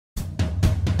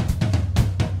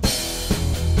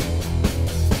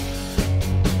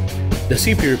The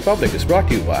CP Republic is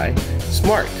brought to you by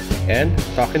Smart and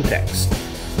Talk and Text.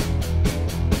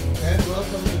 And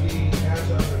welcome to the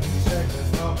hands-on review segment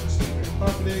of the CP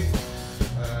Republic.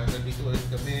 Nandito ulit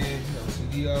kami ng si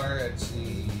DR at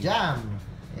si Jam.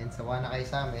 And sawa na kayo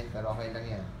sa amin, pero okay lang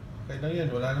yan. Okay lang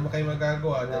yan, wala naman kayo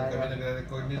magagawa. Dahil kami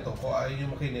nagre-record nito. Kung ayaw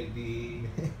nyo makinig, di...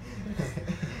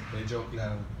 may joke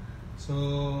lang.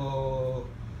 So...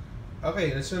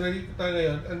 Okay, so nandito tayo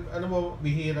ngayon. Ano mo,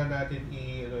 bihira natin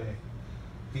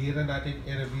bihira natin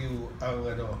i-review ang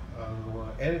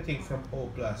anything from O+.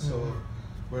 So,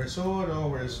 we're so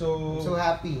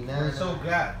happy na. We're so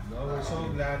glad, no? We're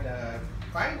so glad that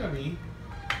finally,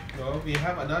 we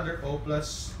have another O+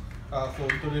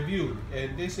 phone to review.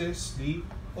 And this is the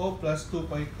O+ 2.0,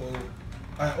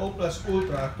 O+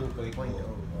 Ultra 2.0.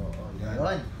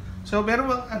 Yan. So, meron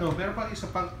pang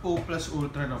isa pang O+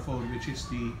 Ultra na phone, which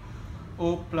is the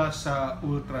O+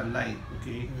 Ultra Lite,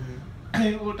 okay?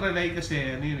 Yung Ultra Lite kasi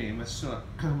mas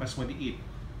maliit.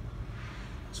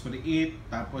 Mas maliit,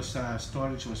 tapos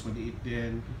storage mas maliit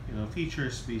din.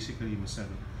 Features basically mas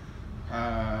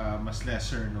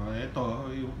lesser, no? Ito,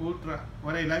 yung Ultra,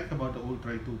 what I like about the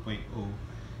Ultra 2.0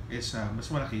 is mas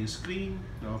malaki yung screen,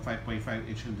 5.5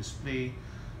 inch yung display,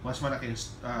 mas malaki yung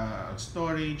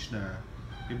storage na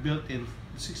built-in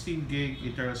 16 gig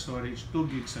internal storage, 2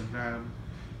 gigs of RAM,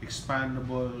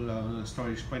 expandable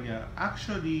storage pa niya.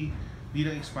 Actually, di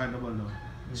lang expandable, no?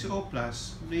 Si O+,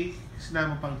 may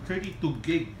sinama pang 32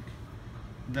 gig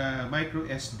na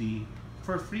microSD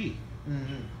for free.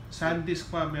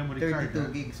 SanDisk pa memory card.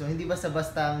 32 gig. So, hindi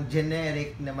basta-basta ang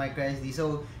generic na microSD.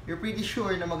 So, you're pretty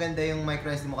sure na maganda yung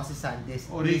microSD mo kasi SanDisk.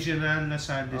 Original na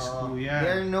SanDisk po yan.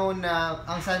 They're known na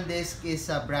ang SanDisk is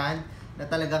a brand na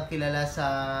talagang kilala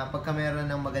sa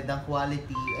pagkameron ng magandang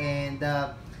quality and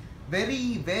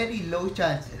very low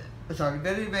chances.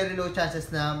 Very low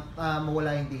chances na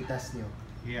mawala yung datas nyo.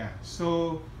 Yeah.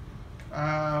 So,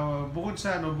 bukod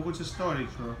sa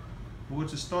storage, no?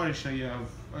 Bukod sa storage,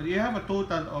 you have a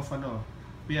total of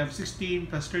we have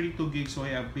 16 plus 32 gigs, so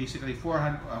you have basically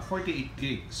 48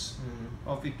 gigs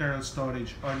of internal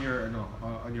storage on your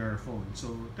phone.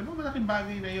 So, diba malaking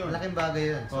bagay na yun? Malaking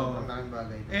bagay yun. So, malaking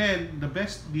bagay. And the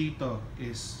best dito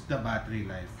is the battery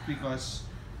life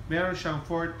because meron siyang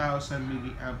 4,000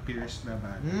 milliamperes na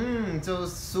battery. So,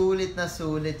 sulit na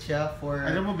sulit siya for...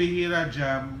 Alam mo, bihira,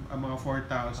 Jam, ang mga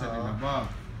 4,000 and above.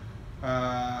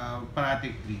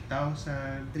 Parating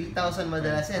 3,000. 3,000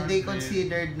 madalas. And they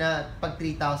considered na pag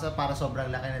 3,000 para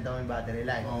sobrang laki na daw yung battery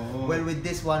life. Well, with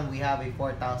this one, we have a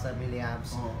 4,000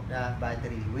 milliamps na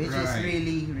battery, which is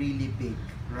really big.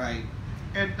 Right.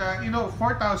 And 4,000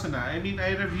 na. I mean,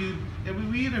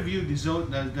 we reviewed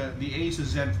the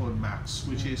Asus Zenfone Max,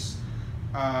 which is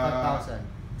 5,000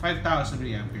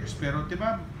 milliamperes. Pero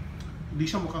diba, hindi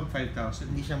siya mukhang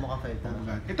 5,000. Hindi siya mukhang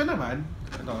 5,000. Ito naman,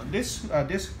 this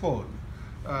phone,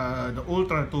 the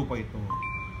Ultra 2.0,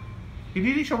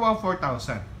 hindi siya mukhang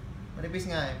 4,000. Manipis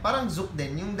nga eh. Parang Zook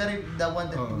din. Yung the one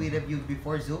that we reviewed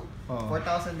before Zook,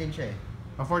 4,000 din siya eh.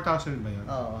 4,000 ba yun?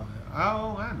 Oo.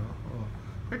 Oo nga, no?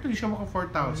 Pero hindi siya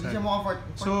mukhang 4,000. Hindi siya mukhang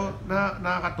 4,000. So,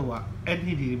 nakakatuwa. And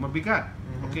hindi mabigat.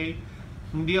 Okay?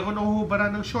 Hindi ako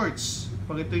nahuhubaran ng shorts.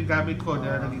 Pag ito yung gamit ko,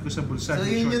 nalagay ko sa bulsa. So,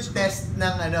 yun yung test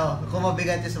ng kung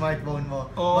mabigat yung smartphone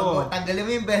mo. Tanggalin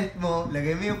mo yung belt mo,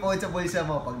 lagay mo yung phone sa bulsa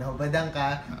mo. Pag nahubadan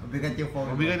ka, mabigat yung phone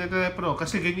mo. Mabigat yung telepono.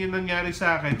 Kasi ganyan nangyari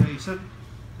sa akin.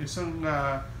 Isang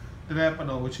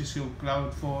telepono, which is yung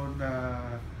cloud phone na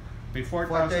may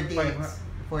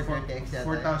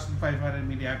 4,500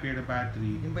 milliampere na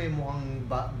battery. Yung ba yung mukhang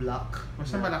block?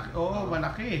 Basta malaki.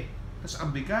 Malaki. Tapos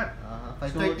ang bigat.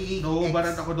 530 So,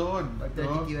 nahubaran ako doon.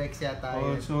 530 QX yata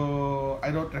yun. So,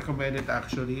 I don't recommend it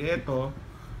actually. Ito,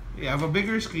 you have a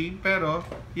bigger screen, pero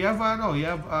you have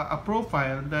a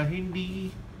profile na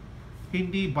hindi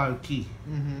bulky.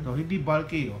 No, hindi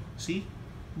bulky. See?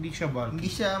 Hindi siya bulky. Hindi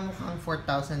siya mukhang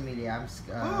 4,000 milliamps.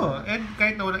 And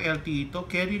kahit na walang LTE ito,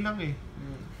 carry lang eh.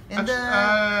 And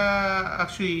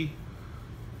actually,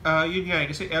 yun nga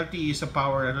kasi LTE is a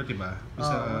power diba?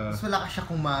 So wala ka siya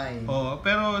kumain.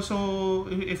 Pero so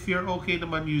if you're okay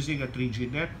naman using a 3G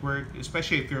network,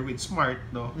 especially if you're with Smart,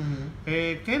 no?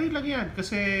 Carry lang yan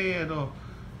kasi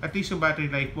at least yung battery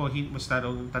life mo mas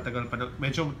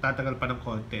medyo tatagal pa ng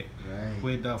konti. Right.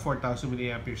 With 4,000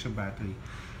 milliamperes of battery.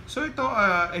 So ito,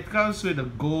 it comes with a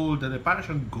gold, parang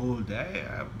siyang gold.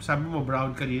 Sabi mo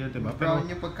brown kanina, diba? Brown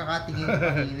yung pagkakatingin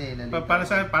kanina. Para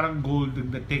sa akin, parang gold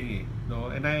yung dating eh.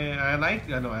 No? And I like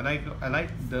we're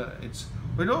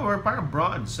parang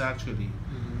bronze actually.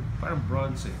 Parang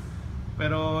bronze eh.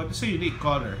 Pero it's a unique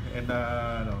color and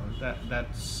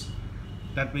that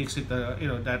makes it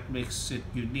that makes it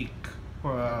unique.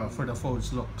 for the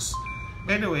phone's looks.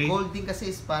 Anyway, Gold din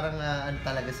kasi is parang ano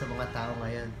talaga sa mga tao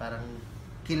ngayon, parang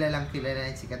kilalang kilala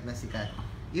and sikat na sikat.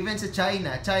 Even sa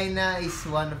China is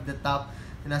one of the top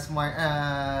na smart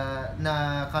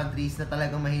na countries na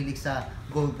talagang mahilig sa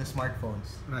gold na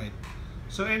smartphones. right.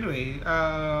 So anyway,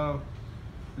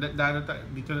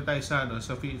 dito na tayo sa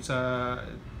sa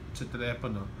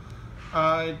telepono.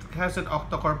 It has an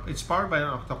octa-core. It's powered by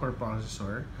an octa-core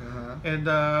processor, and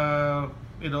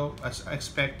you know, as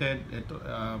expected, ito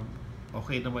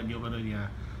okay naman yung ano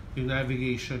niya, yung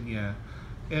navigation niya.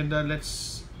 And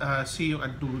let's see yung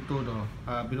Antutu, no.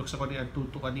 Binuksan ko ni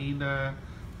Antutu kanina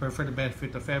for the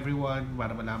benefit of everyone,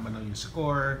 para malaman yung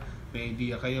score. May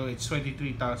idea kayo, it's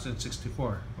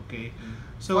 23,064. Okay,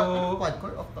 so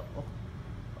Quad-core?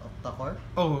 Octa-core?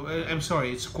 oh, I'm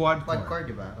sorry, it's quad-core. Quad-core,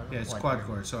 di ba? Yeah, it's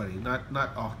quad-core, sorry, not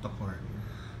octa-core.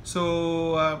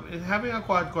 So, having a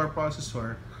quad-core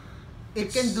processor, it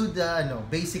can do the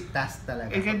basic task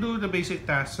talaga. It can do the basic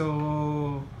task.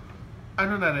 So,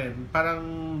 ano na rin,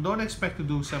 parang don't expect to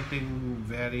do something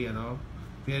very,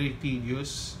 very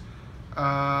tedious.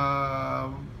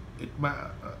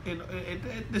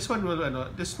 This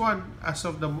one as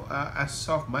of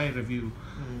my review,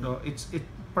 it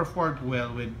performed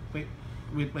well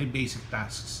with my basic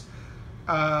tasks.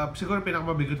 Siguro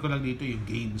pinakamabigat ko lang dito yung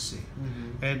games eh.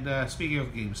 And speaking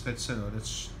of games, let's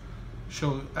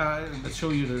show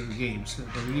you the games, the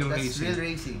real racing. Real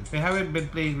racing. We haven't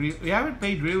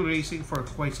played real racing for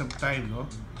quite some time,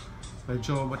 no?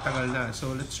 Medyo matagal na.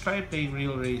 So let's try playing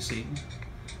real racing.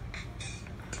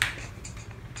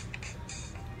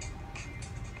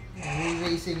 Real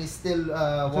racing is still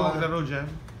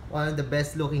one of the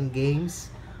best looking games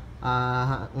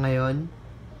ngayon.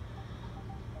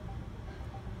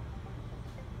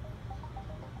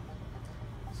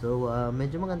 So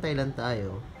medyo magantay lang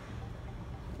tayo.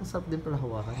 Ang sarap din pala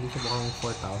hawakan. Hindi siya mukhang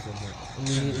 4,000.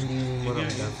 Hindi mo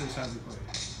ramdam.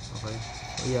 Okay.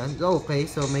 Ayan. Okay.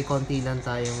 So, may konti lang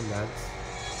tayong lags.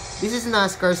 This is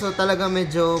NASCAR. So, talaga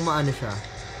medyo maano siya.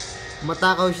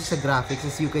 Matakaw siya sa graphics.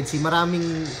 As you can see,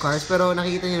 maraming cars. Pero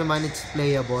nakikita niyo naman, it's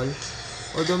playable.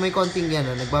 Although may konting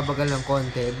nagbabagal ng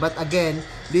konti. But again,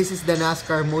 this is the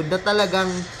NASCAR mode na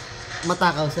talagang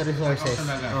matakaw sa resources.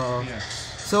 Oo. Yes.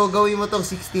 So, gawin mo tong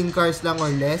 16 cars lang or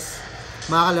less.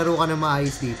 Makakalaro ka na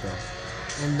maayos dito.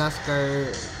 And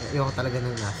NASCAR, ayoko talaga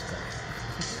ng NASCAR.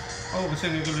 Oh, kasi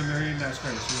regular na rin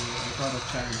NASCAR, so I thought of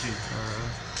challenging.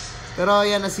 Pero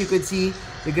yan, as you could see,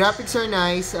 the graphics are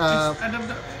nice. At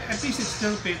least it's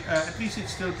still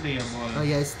playable. Oh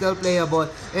yeah, it's still playable.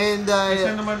 And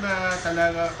kasi naman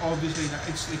talaga, obviously,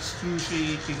 it's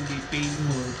excruciatingly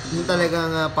painful. Yung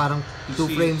talagang parang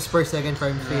 2 frames per second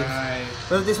frame space. Right.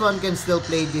 Pero this one can still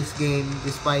play this game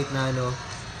despite na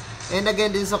And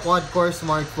again, this is a quad-core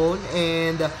smartphone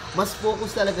and mas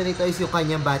focus talaga nito is yung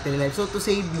kanyang battery life. So to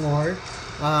save more,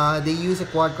 they use a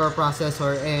quad-core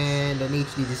processor and an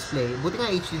HD display. Buti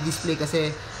nga HD display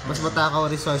kasi mas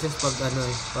matakaw resources pag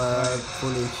pag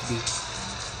full HD.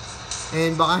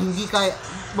 And baka hindi kaya,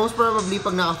 most probably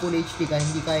pag naka full HD ka,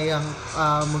 hindi kayang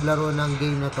maglaro ng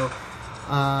game na to,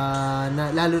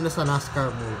 lalo na sa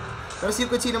NASCAR mode. Pero as you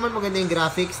can see naman, maganda yung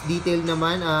graphics, detailed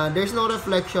naman. There's no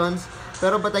reflections.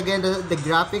 Pero but again, the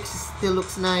graphics still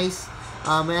looks nice.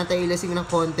 May anti-aliasing ng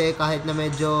konti kahit na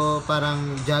medyo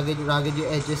parang rugged yung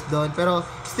edges doon. Pero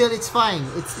still, it's fine.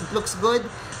 It looks good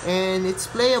and it's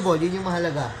playable. Yun yung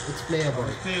mahalaga. It's playable.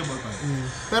 It's playable pa.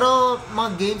 Pero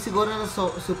mga games siguro na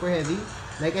super heavy.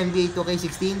 Like NBA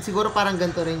 2K16, siguro parang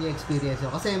ganito rin yung experience nyo.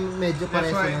 Kasi medyo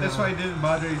pares yun. That's why I didn't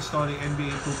bother installing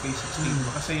NBA 2K16.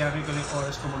 Kasi yari ko lang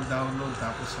oras ko mag-download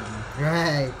tapos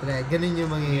Right. Ganun yung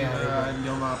mangyayari. Hindi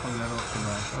ako makapaglaro.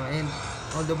 Diba? And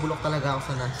although bulok talaga ako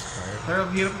sa NASCAR. Pero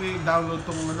hirap i-download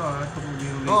itong itong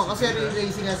real racing. Oo, kasi real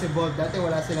racing nga si Bob. Dati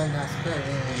wala silang NASCAR.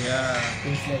 Yeah.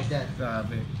 Things like that.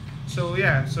 Grabe. So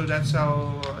yeah, so that's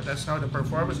how the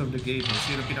performance of the game is.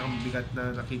 Yun ang pinakamabigat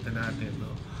na nakita natin,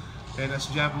 no? And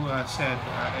as Jabu said,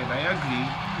 and I agree,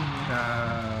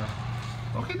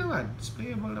 okay naman, it's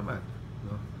playable naman.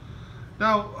 No?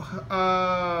 Now,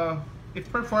 it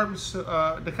performs,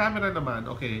 the camera naman,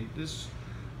 okay,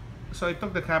 so I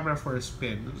took the camera for a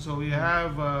spin. So we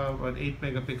have an 8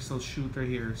 megapixel shooter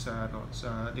here sa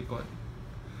likod.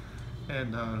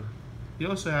 And you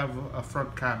also have a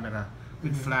front camera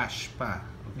with flash pa,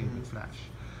 okay, with flash.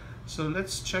 So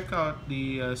let's check out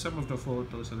some of the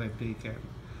photos that I've taken.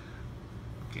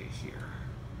 Okay, here.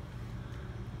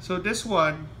 So this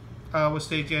one was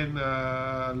taken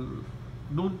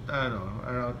noon,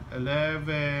 around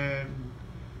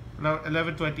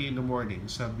 11:20 in the morning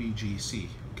sa BGC.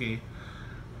 Okay.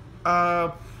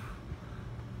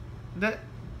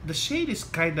 the shade is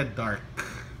kind of dark.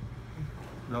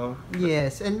 No?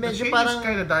 Yes, and The medyo shade parang is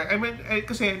kind of dark. I mean,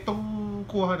 kasi itong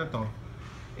kuha na to,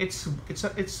 it's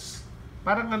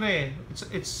parang ano eh,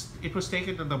 it was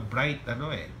taken on the bright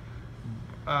ano eh,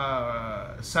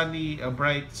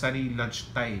 bright sunny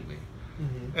lunchtime eh.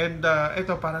 And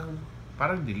ito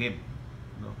parang dilim,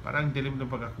 no? Parang dilim ng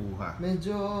pagkakuha.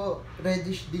 medyo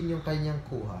reddish din yung kanyang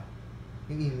kuha.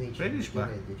 Yung image. Reddish medyo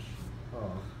ba? Reddish.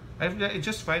 Oo. I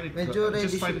just find it Medyo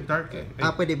reddish. dark eh.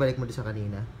 Pwede balik mo din sa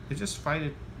kanina. I just find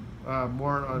it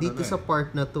more on Dito sa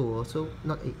part na to, so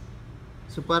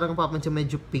parang papansin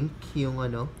medyo pink yung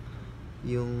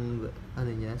yung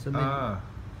niya. So parang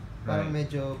right.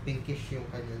 medyo pinkish yung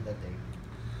kanyang dating.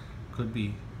 Could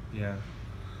be, yeah.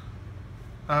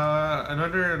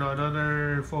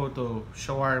 Another photo,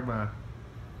 shawarma.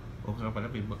 O nga pala,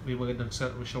 may magandang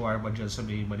shawarma dyan sa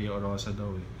may Maria Orosa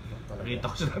daw eh. Nakita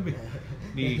ko sa namin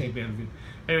ni Melvin.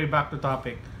 Anyway, back to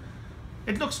topic.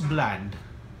 It looks bland.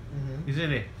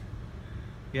 Isn't it?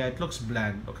 Yeah, it looks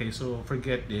bland. Okay, so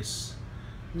forget this.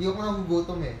 Hindi ako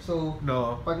nagugutom eh. So,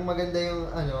 No. pag maganda yung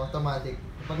automatic.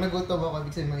 Pag nagutom ako,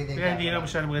 ibig sabihin maganda yung Kaya hindi na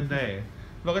masyadong maganda eh.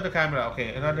 Look at the camera.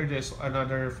 Okay,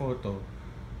 another photo.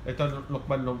 Ito,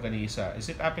 lukman longganisa.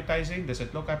 Is it appetizing? Does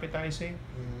it look appetizing?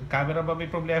 Camera ba may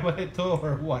problema nito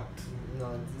or what?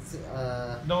 No,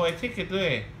 No, I think ito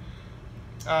eh.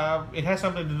 It has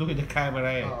something to do with the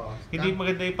camera eh. Hindi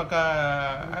maganda yung pagka...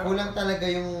 kulang talaga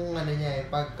yung niya eh,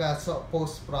 pagka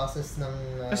post-process ng...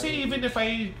 kasi even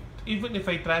if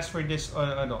I transfer this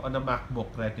on a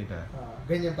MacBook Retina,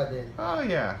 ganyan pa din. Oh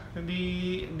yeah,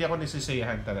 hindi ako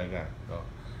nasisiyahan talaga. No.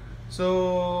 So,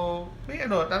 may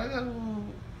talagang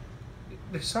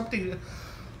there's something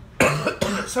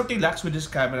lacks with this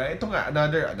camera. Ito nga,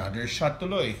 another shot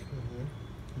tuloy.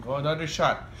 Go another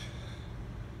shot.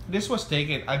 This was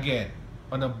taken again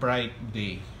on a bright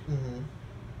day.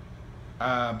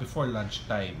 Before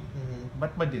lunchtime.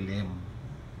 But madilim.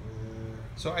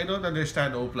 So I don't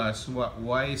understand O+,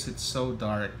 why is it so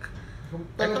dark?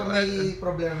 Talagang may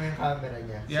problema yung camera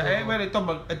niya. Yeah, so, well,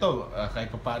 ito kahit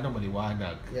pa paano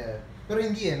maliwanag. Yeah. Pero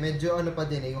hindi medyo pa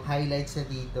din yung highlights na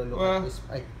dito. Look at this.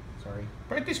 Ay, sorry.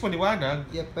 Pero at least maliwanag.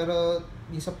 Yeah, pero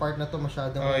yung sa part na to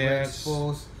masyadong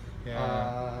overexposed.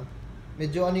 Yeah.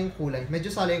 Medyo yung kulay.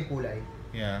 Medyo sala yung kulay.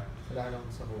 Yeah. Wala lang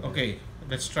sa kulay. Okay,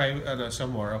 let's try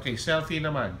some more. Okay, selfie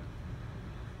naman.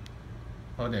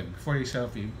 Then, before you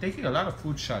selfie, taking a lot of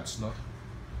food shots, no?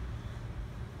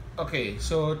 Okay,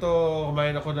 so ito,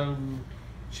 kumain ako ng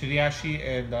shiriashi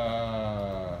and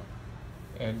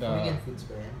Korean foods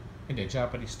ba yan? Hindi,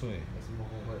 Japanese to eh. Kasi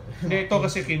Hindi, ito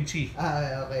kasi kimchi.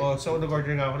 Okay. So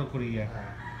nag-order nga ako ng Korea.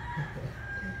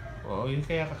 Yun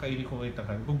kaya kakainin ko ngayon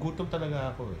tanghali. Kung gutom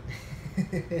talaga ako eh.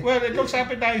 Well, it looks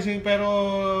appetizing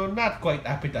pero not quite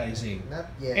appetizing.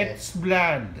 Not yet. It's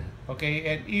bland. Okay?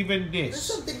 And even this.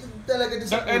 There's something talaga din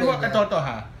sa kulay niya. Ito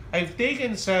ha. I've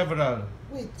taken several.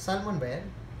 Wait, salmon ba yan?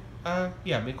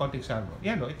 Yeah, may konting salmon.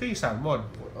 Yan ito yung salmon.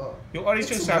 Oh. Yung orange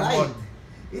yung It's salmon.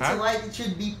 White. It's white. It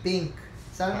should be pink.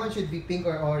 Salmon should be pink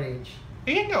or orange.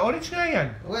 Yan nga, orange nga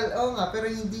yan. Well, nga, pero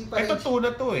hindi pa Ito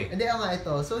tuna to eh. Hindi, nga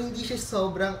ito. So, hindi siya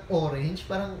sobrang orange.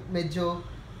 Parang medyo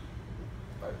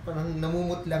parang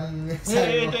namumut lang.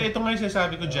 Ito nga yung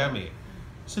sinasabi ko, Jam eh.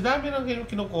 Sa dami ng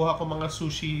kinukuha ko mga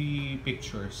sushi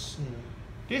pictures,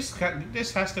 this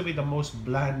has to be the most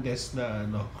blandest na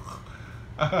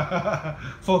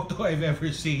photo I've ever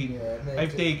seen. Yeah,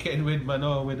 I've taken with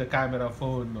the camera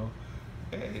phone. No,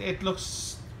 it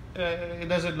looks it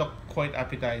doesn't look quite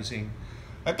appetizing.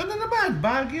 Ito na naman,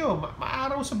 Baguio.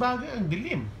 Maaraw sa Baguio, ang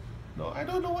dilim. No, I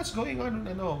don't know what's going on.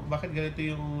 Bakit ganito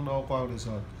yung nakukuha ko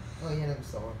result? Yan ang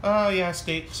gusto ko. Yeah,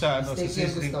 steak sa steak sa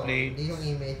sizzling plate. Hindi yung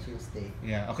image, yung steak.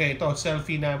 Yeah, okay, ito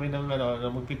selfie namin ng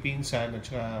magpipinsan at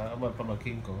saka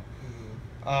pamangkin ko.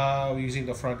 Using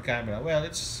the front camera. Well,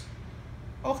 it's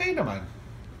okay naman.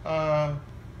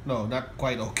 No, not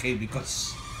quite okay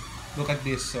because look at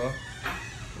this,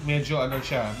 medyo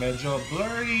medyo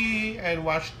blurry and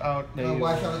washed out na yung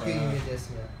washed out yung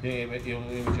images niya. Yung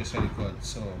images sa likod.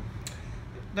 So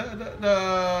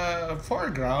the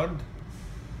foreground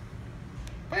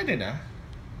pwede na.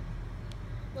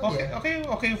 Okay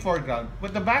yung foreground,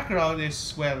 but the background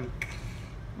is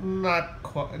not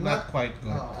quite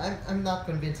good. I'm not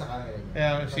convinced sa camera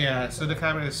niya. Yeah. So the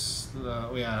camera is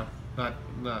not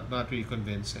really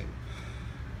convincing.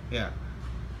 Yeah.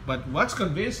 But what's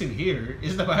convincing here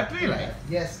is the battery life.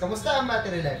 Yes. Kamusta ang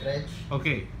battery life, Reg?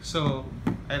 Okay. So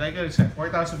like I said,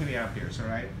 4,000 milliamperes.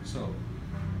 Alright. So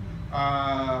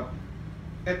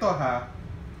ito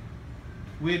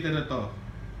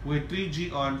with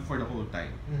 3G on for the whole time.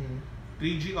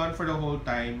 3G on for the whole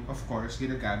time, of course,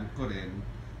 ginagamit ko rin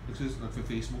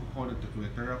Nag-Facebook ako,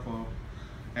 nag-Twitter ako,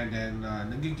 and then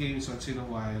nag-games once in a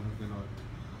while, gano'n.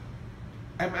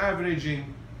 I'm averaging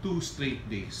 2 straight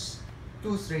days.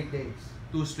 2 straight days?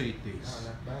 2 straight days. Oh,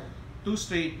 not bad. 2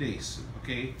 straight days,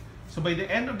 okay? So by the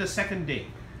end of the second day,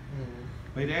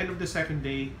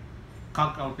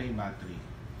 count out na yung battery.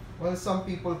 Well, some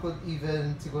people could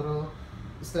even siguro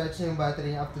stretch na yung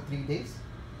battery up to 3 days.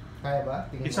 Kaya ba?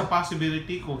 Tingin It's mo? a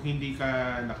possibility kung hindi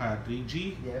ka naka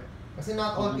 3G. Yep. Kasi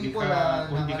not all Kung people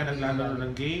hindi ka naglalaro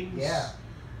ng games. Yeah.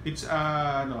 It's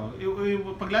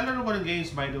paglalaro ko ng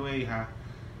games, by the way,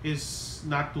 is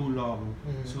not too long.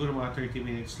 Siguro mga 30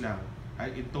 minutes lang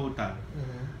in total.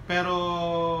 Pero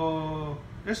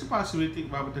there's a possibility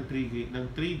umabot ng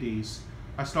 3 days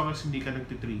as long as hindi ka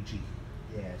nagti-3G.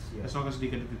 Yes. As long as hindi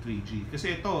ka nagti-3G.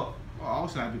 Kasi ito, ako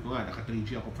sabi ko nga,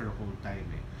 naka-3G ako for the whole time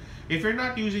eh. If you're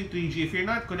not using 3G, if you're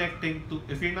not connected to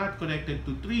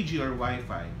 3G or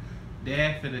Wi-Fi,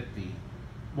 definitely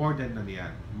more than 2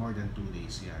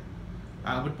 days yan.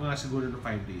 Abot pa nga siguro ng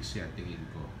 5 days yan, tingin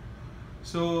ko.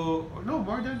 So, no,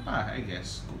 more than pa, I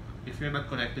guess, if you're not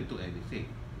connected to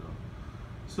anything. No?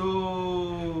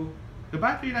 So, the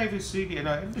battery life is really,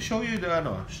 and to show you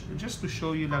just to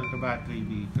show you lang the battery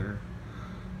meter.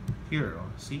 Here,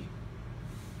 see?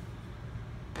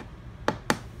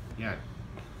 Yan.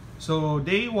 So,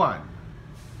 day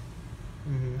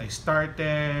 1, I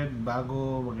started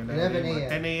bago 11 a.m.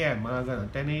 10 a.m. Mga ganun.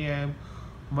 10 a.m.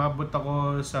 Umabot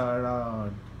ako sa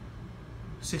around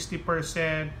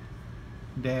 60%.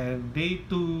 Then, day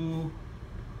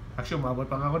 2, actually, umabot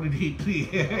pa nga ako ng day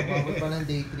 3. Umabot pa ng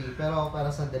day 3. Pero parang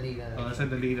sandali na lang.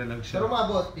 Sandali na lang siya. Pero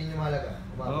umabot. Yun yung mahalaga.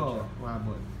 Umabot siya.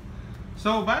 Umabot.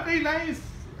 So, battery life,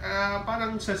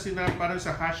 parang sa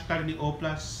hashtag ni O+,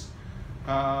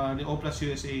 ni O+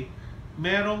 USA,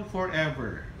 merong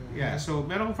forever. Yeah, so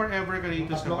merong forever ka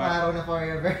dito sa battery. Araw na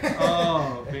forever.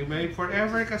 May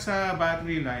forever ka sa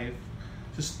battery life.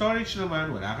 Sa storage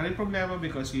naman, wala ka rin problema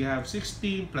because you have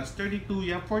 16 plus 32,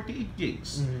 you have 48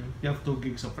 gigs. You have 2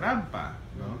 gigs of RAM pa.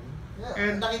 No? Yeah,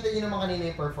 and nakita niyo naman kanina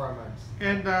yung performance.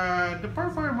 And the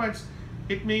performance,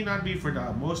 it may not be for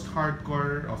the most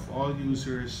hardcore of all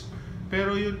users,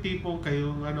 pero yung tipong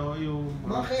kayong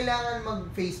mga kailangan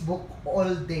mag-Facebook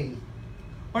all day.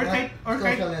 Or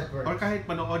Social kahit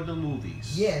manood ng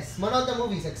movies. Yes, manood ng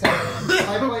movies, exactly.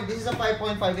 This is a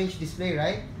 5.5-inch display,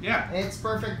 right? Yeah. And it's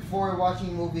perfect for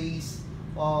watching movies,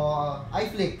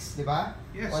 iFlix, di ba?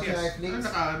 Yes, watching yes.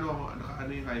 iFlix. Naka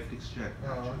yung iFlix dyan,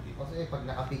 actually. Kasi pag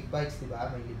naka-big bikes, di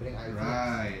ba? May libreng iFlix.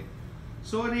 Right.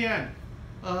 So, ano yan?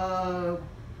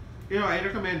 I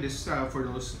recommend this for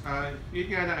those. Yun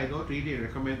nga na, I don't really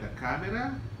recommend the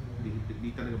camera.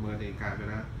 Hindi talaga maganda yung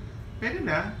camera. Pwede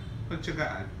na,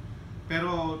 pagtsagaan.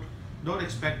 Pero, don't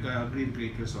expect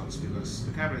great results because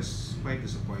the camera is quite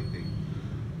disappointing.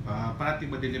 Parating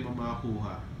madilim ang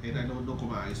makakuha. And I don't know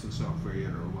kung maayos ng software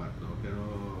yan or what. No? Pero,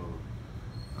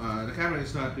 the camera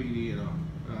is not really,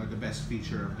 the best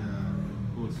feature of the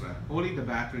Ultra. Only the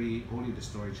battery, only the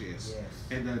storage is. Yes.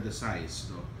 And the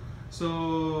size. No?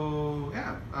 So,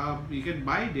 yeah, you can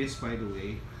buy this, by the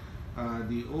way,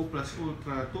 the O+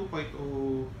 Ultra 2.0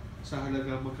 sa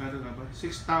halaga magkano nga ba?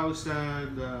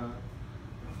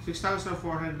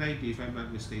 6,490 if I'm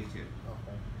not mistaken.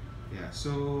 Okay. Yeah,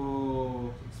 so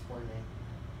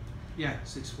 6,490. yeah,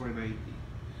 6,490.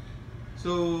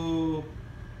 So,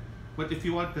 but if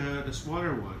you want the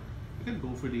smaller one, you can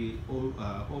go for the O+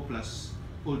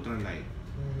 Ultra Light.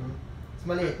 It's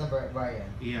maliit na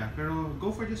variant. Yeah, pero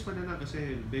go for this one na lang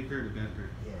kasi bigger the better.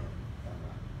 Yeah,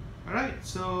 tama. Alright,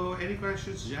 so any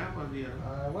questions, Jam, on the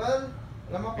Well,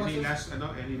 alam mo, any last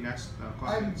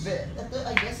comments?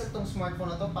 I guess itong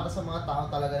smartphone na to para sa mga tao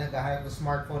talaga naghahanap ng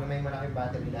smartphone na may malaking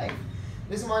battery life.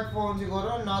 This smartphone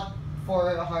siguro not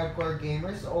for hardcore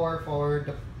gamers or for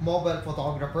the mobile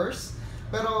photographers.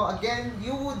 Pero again,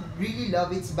 you would really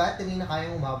love its battery na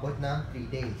kayang umabot ng 3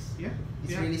 days. Yeah.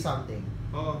 It's really something.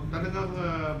 Talagang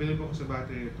bilib ako sa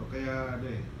battery nito. Kaya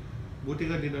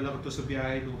buti nga dinala ko to sa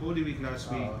biyahe nung Holy Week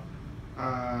last week.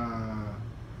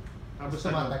 Basta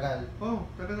matagal.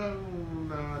 Talagang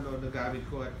nagamit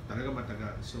ko at talagang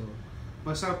matagal. So,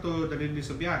 masarap to dalhin din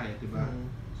sa biyahe, di ba?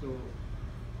 So,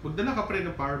 magdala ka pa rin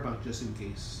ng power bank just in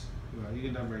case. Diba?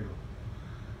 You can never know.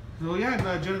 So, yan.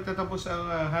 Diyan tatapos ang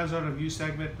hands-on review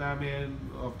segment namin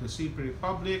of the CP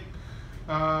Republic.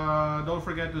 Don't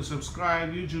forget to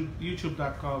subscribe,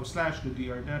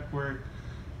 youtube.com/the Network,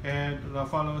 and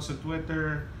follow us on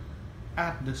Twitter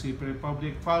 @the CP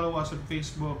Republic. Follow us on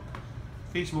Facebook,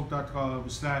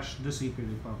 facebook.com/the CP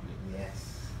Republic.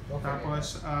 Yes.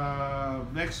 Tapos,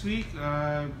 next week,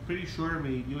 pretty sure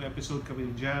may new episode kami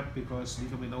ni Jam because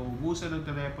hindi kami nauubusan ng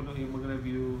telepono yung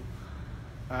mag-review.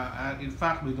 In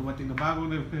fact, may dumating na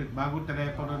bagong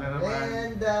telepono na naman.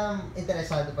 And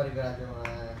interesado pa rin natin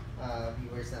mga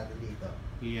viewers natin dito.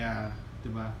 Yeah,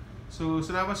 diba? So,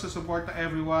 salamat sa support to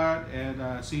everyone and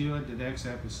see you in the next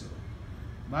episode.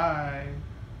 Bye!